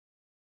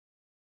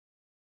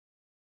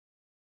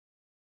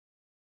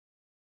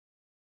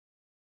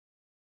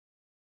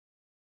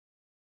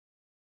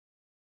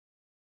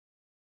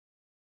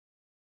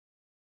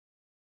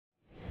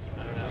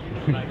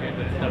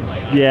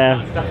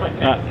Yeah. Stuff like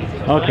that.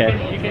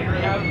 Okay. You can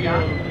have your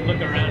look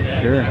around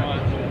it. Sure.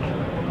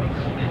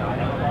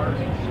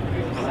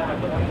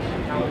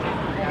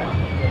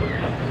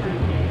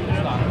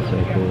 So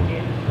cool.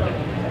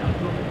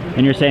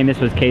 And you're saying this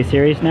was K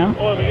series now?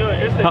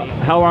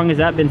 How long has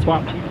that been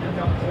swapped? Maybe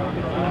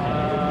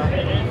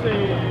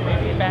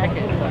back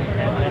in. I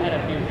had a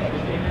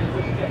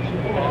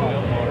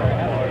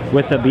few.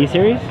 With the B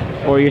series?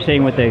 Or you're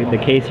saying with the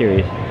K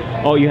series?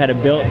 Oh, you had a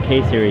built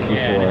K series before.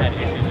 Yeah, it had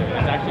issues.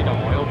 It's actually the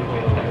oil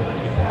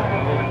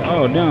cooler.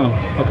 Oh no.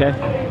 Okay.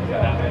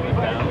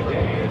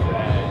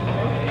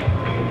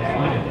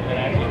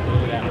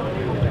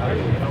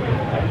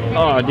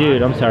 Oh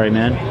dude, I'm sorry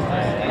man.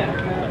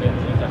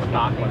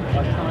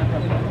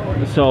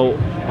 So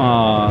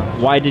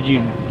why did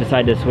you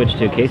decide to switch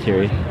to K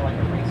series?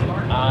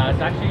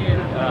 It's actually the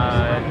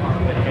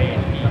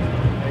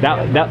KHP.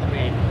 That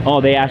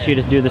oh, they asked you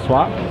to do the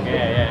swap?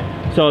 Yeah.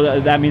 So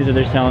that means that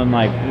they're selling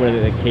like what are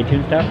they, the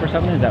K-Tune stuff or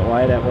something? Is that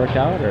why that worked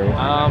out, or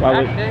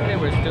Back then they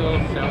were still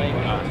selling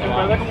swaps.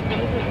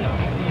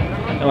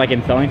 like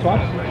in selling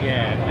swaps?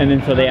 Yeah. And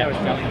then so they were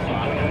selling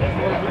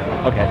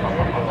swaps. okay.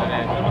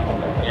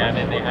 And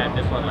then they had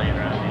this one laying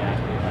around.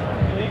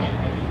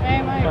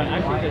 But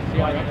actually the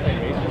CRX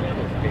race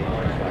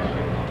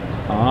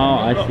Oh,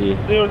 I see.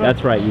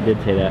 That's right. You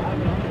did say that.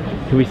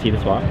 Can we see the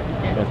swap?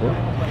 That's cool.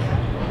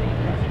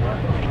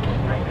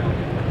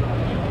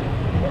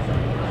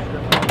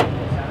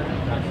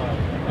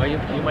 Oh, you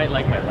might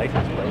like my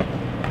license plate.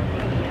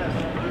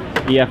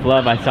 EF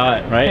Love, I saw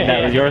it, right?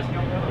 That was yours?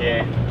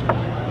 Yeah.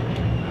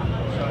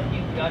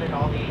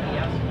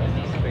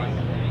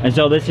 And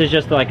so this is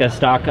just like a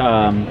stock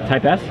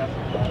Type S? It's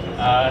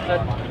a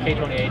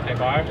K28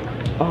 Type R.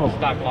 Oh.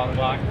 Stock long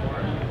block.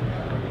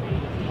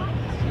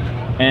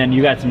 And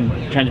you got some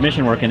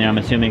transmission work in there, I'm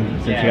assuming,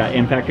 since you got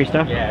in-factory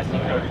stuff? Yeah,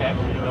 Synchrotech.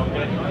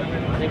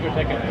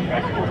 Synchrotech and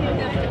in-factory.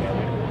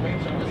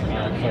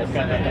 So it's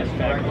got that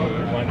S-Factory 1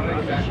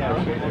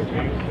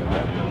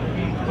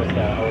 with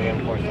the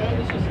OEM 4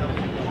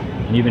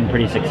 And you've been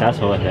pretty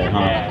successful with it, huh?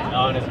 Yeah,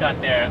 oh, and it's got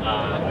their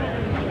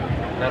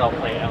metal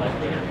plate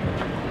LSD.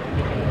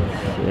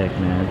 Sick,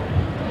 man.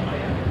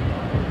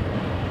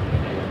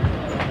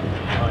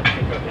 Oh, and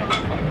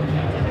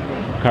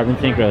Synchrotech. Carbon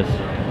Synchros.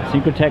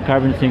 Synchrotech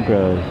Carbon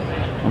Synchros.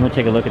 I'm gonna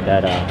take a look at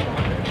that,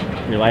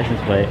 your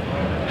license plate.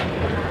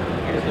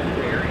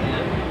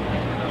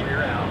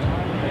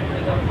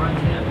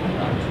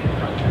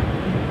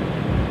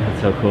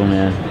 That's so cool,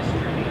 man.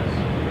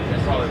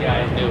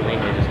 Yeah, his new wing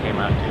that just came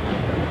out too.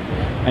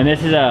 And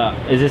this is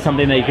this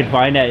something that you could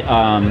find at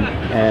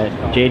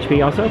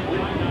JHP also?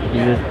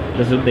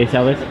 Is they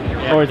sell this?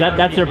 Yeah, Or is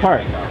that's their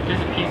part? This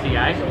is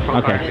PCI.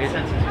 Okay.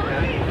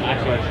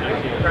 Actually,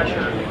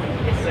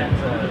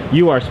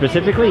 You are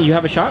specifically? You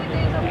have a shop?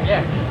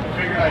 yeah.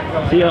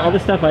 See, all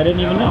this stuff I didn't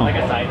even know. Like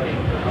a side thing.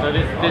 So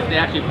this they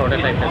actually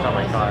prototype this on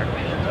my car.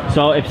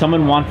 So if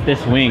someone wants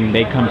this wing,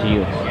 they come to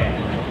you. Yeah.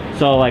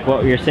 So like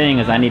what you're saying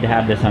is I need to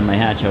have this on my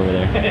hatch over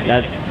there.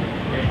 That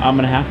I'm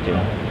gonna have to.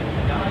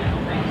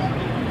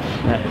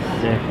 That's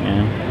sick,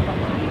 man.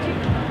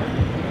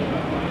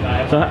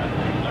 So I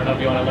don't know if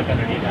you want to look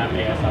underneath that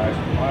ASRs.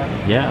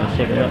 yeah, let's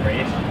check it out.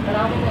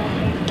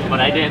 But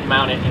I didn't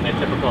mount it in the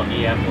typical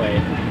EF way.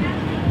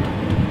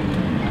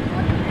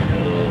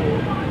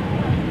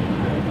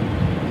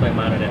 So I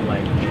mounted it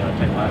like,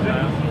 Type R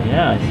style.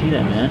 Yeah, I see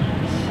that, man.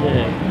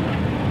 Sick.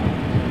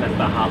 That's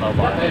the hollow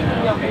block. 32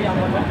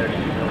 millimeter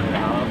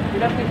hollow.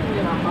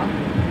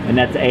 And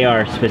that's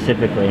AR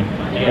specifically.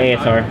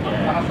 ASR.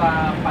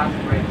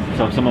 Yeah.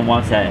 So if someone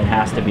wants that, it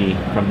has to be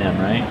from them,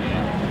 right?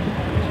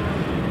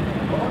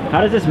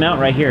 How does this mount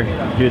right here?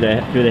 Through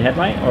the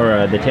headlight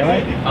or the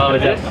taillight? Oh,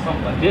 Is this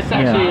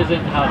actually Yeah.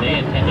 isn't how they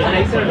intended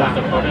it. So it was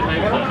the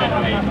prototype, so it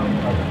didn't really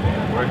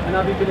work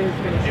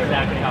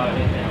exactly how it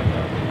intended.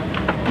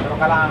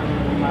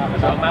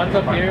 So it mounts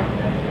up here.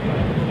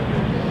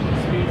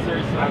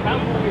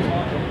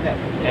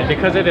 And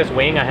because of this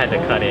wing, I had to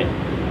cut it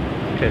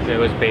because it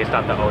was based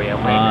off the OEM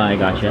wing. Ah, I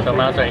gotcha. So it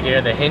mounts right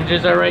here. The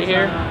hinges are right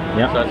here.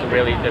 Yep. So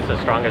it's the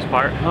strongest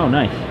part. Oh,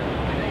 nice.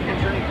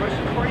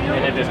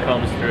 And it just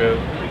comes through,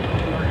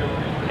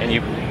 and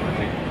it's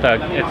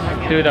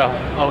through the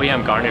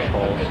OEM garnish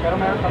holes.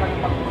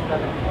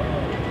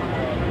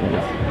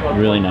 It's a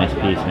really nice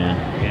piece, man.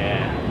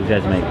 Yeah. These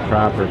guys make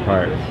proper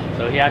parts.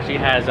 So he actually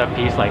has a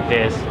piece like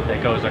this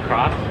that goes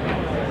across.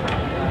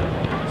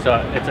 So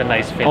it's a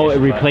nice finish. Oh, it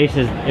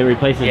replaces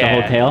the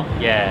whole tail?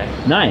 Yeah.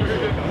 Nice.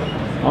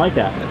 I like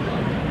that.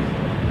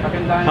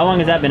 How long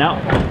has that been out?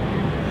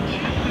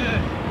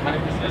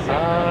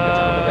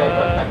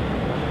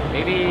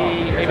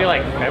 Maybe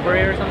like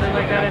February or something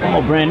like that. I think.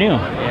 Oh, brand new.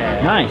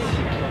 Yeah. Nice.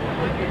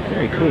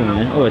 Very cool,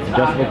 man. Oh, it's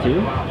adjustable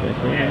too?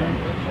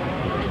 Yeah.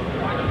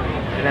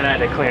 And then I had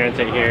to clearance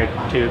it here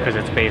too because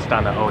it's based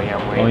on the OEM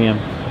wing. OEM.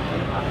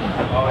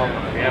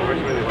 Yeah,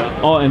 works really well.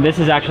 Oh, and this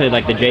is actually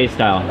like the J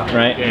style,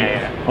 right?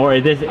 Yeah. Or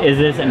is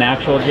this an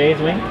actual J's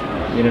wing?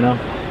 You don't know?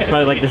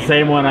 Probably like the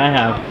same one I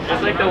have.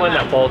 It's like the one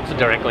that bolts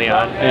directly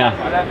on. Yeah,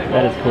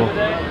 that is cool.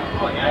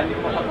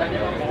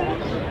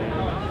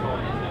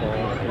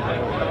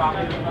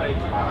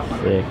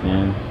 Sick,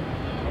 man.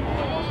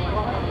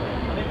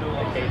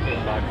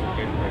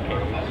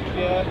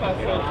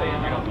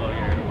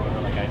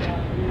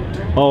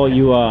 Oh,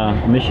 you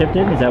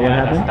misshifted? Is that what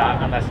happened?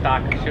 On the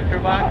stock shifter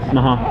box?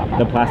 Uh-huh.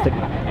 The plastic.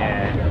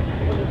 Yeah.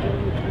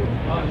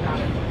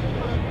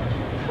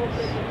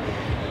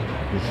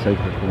 It's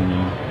super cool,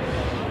 man.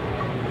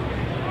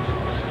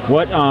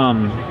 What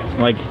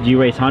like, do you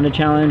race Honda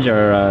Challenge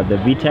or the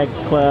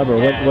VTEC Club, or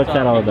Yeah, what's it's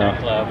that all all VTEC about?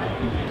 Club.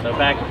 So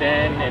back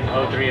then in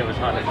 '03 it was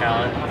Honda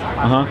Challenge.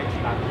 Uh-huh.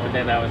 But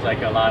then that was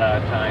like a lot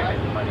of time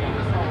and money.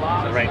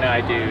 So right now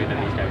I do the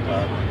VTEC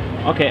Club.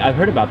 Okay, I've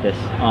heard about this,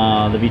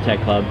 the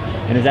VTEC Club.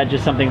 And is that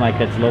just something like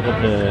that's local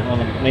to, well,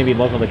 maybe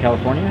local to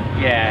California?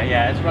 Yeah,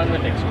 yeah, it's run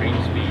with Extreme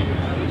Speed.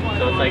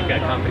 So it's like a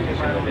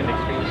competition within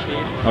Extreme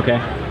Speed. Okay.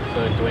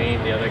 So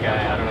Dwayne, the other guy,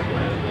 I don't know if you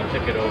know, he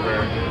took it over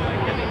like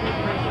I think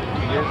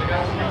maybe 2 years ago.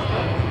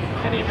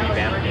 And he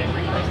revamped it.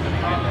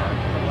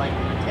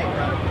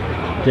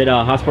 Did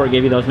Hotsport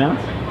give you those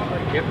mounts?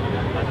 Yep,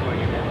 that's what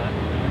you did.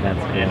 That's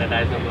cool. And the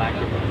nice little black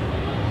ribbon.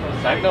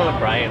 So I've known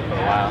Brian for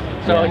a while.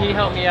 So Yeah. he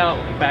helped me out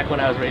back when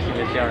I was racing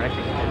the CRX.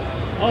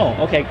 Oh,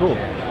 okay, cool.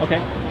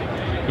 Okay.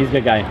 He's a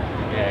good guy.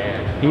 Yeah,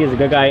 yeah. He is a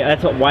good guy.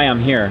 That's why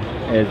I'm here,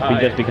 is Oh,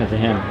 just yeah. because of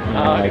him. You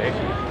know, Oh, like,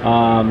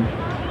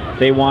 okay.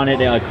 they wanted,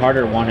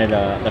 Carter wanted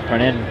the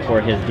front end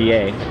for his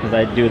DA, because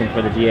I do them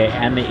for the DA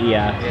and the EF.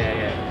 Yeah,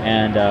 yeah.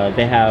 And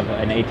they have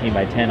an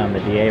 18x10 on the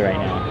DA right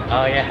now.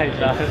 Oh yeah, I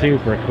saw It's that.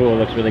 super cool.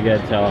 Looks really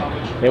good. So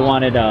they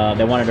wanted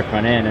a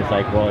front end. It's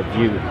like, well, it's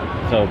you,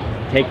 so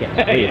take it,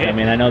 please. I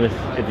mean, I know this.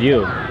 It's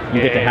you.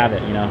 You get to have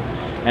it, you know.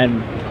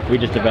 And we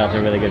just developed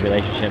a really good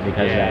relationship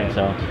because of that.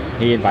 So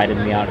he invited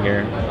me out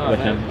here with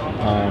him.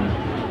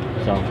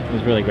 So I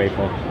was really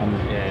grateful.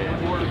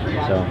 Yeah,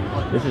 yeah. So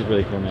this is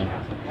really cool, man.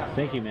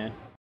 Thank you, man.